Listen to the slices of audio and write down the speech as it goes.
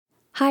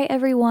Hi,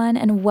 everyone,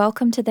 and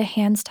welcome to the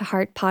Hands to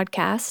Heart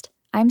podcast.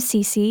 I'm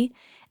Cece,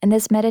 and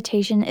this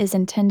meditation is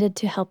intended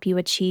to help you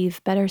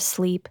achieve better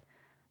sleep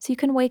so you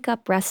can wake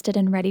up rested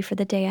and ready for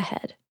the day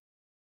ahead.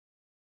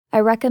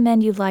 I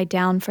recommend you lie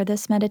down for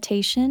this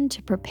meditation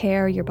to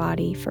prepare your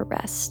body for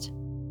rest.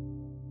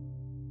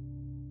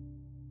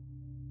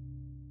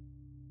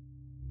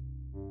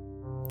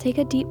 Take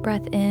a deep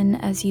breath in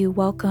as you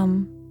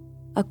welcome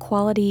a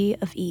quality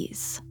of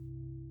ease.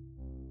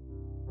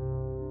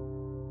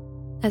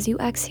 As you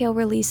exhale,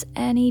 release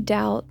any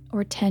doubt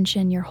or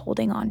tension you're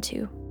holding on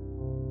to.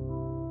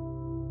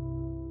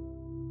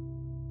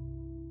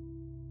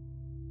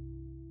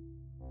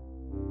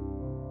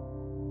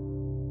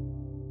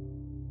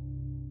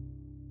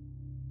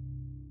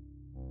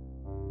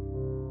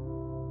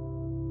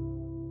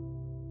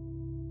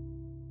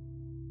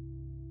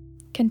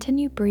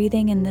 Continue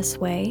breathing in this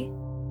way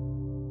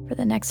for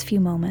the next few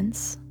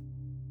moments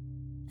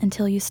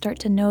until you start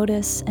to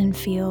notice and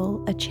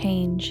feel a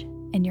change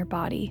in your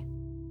body.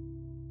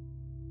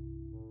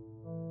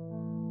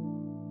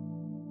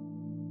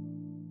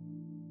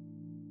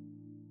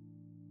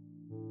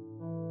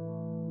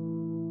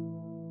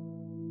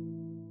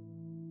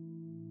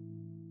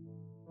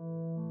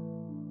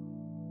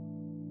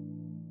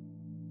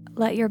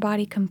 Let your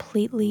body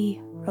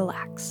completely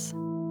relax.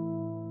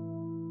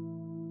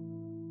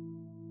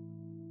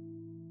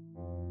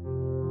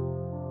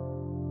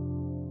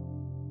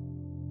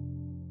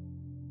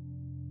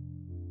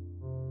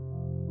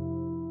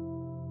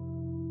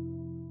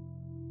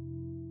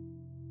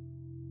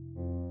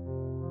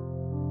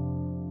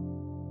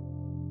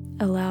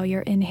 Allow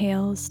your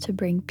inhales to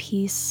bring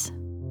peace,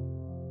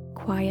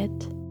 quiet,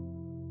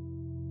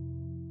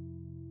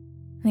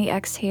 and the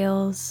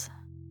exhales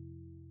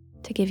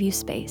to give you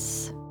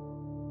space.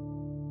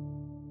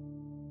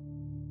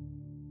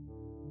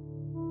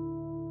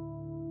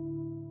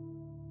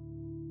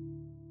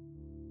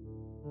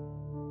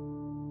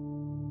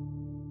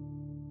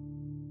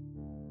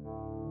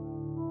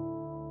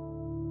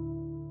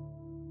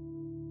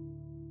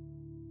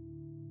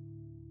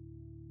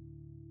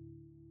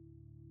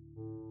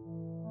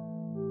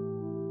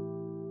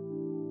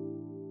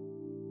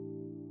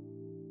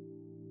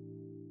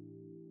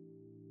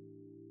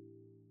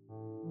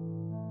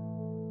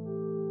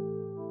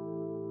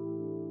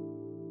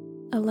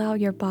 Allow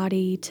your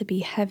body to be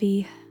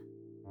heavy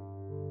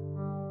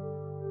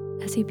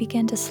as you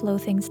begin to slow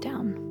things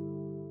down.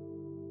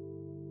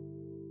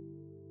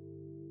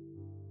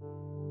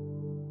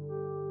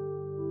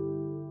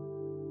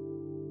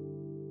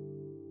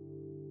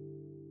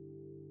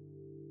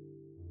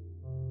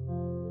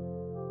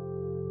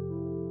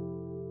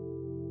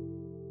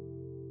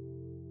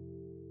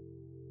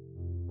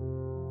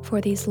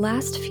 For these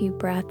last few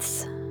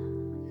breaths,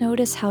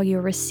 notice how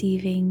you're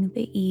receiving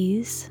the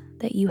ease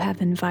that you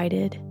have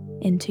invited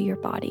into your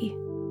body.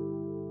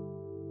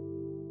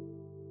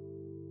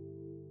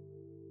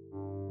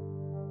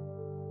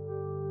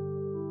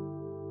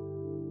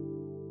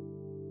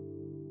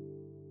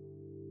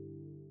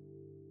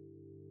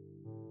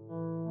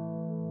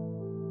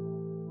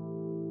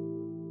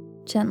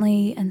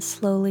 Gently and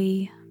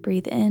slowly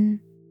breathe in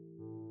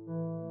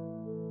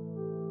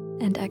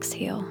and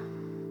exhale.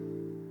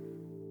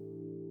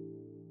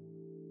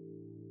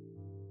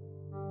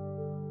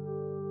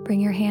 Bring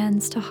your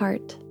hands to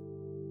heart.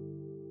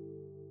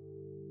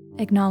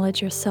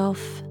 Acknowledge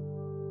yourself,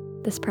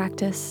 this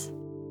practice,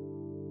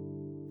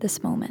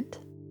 this moment.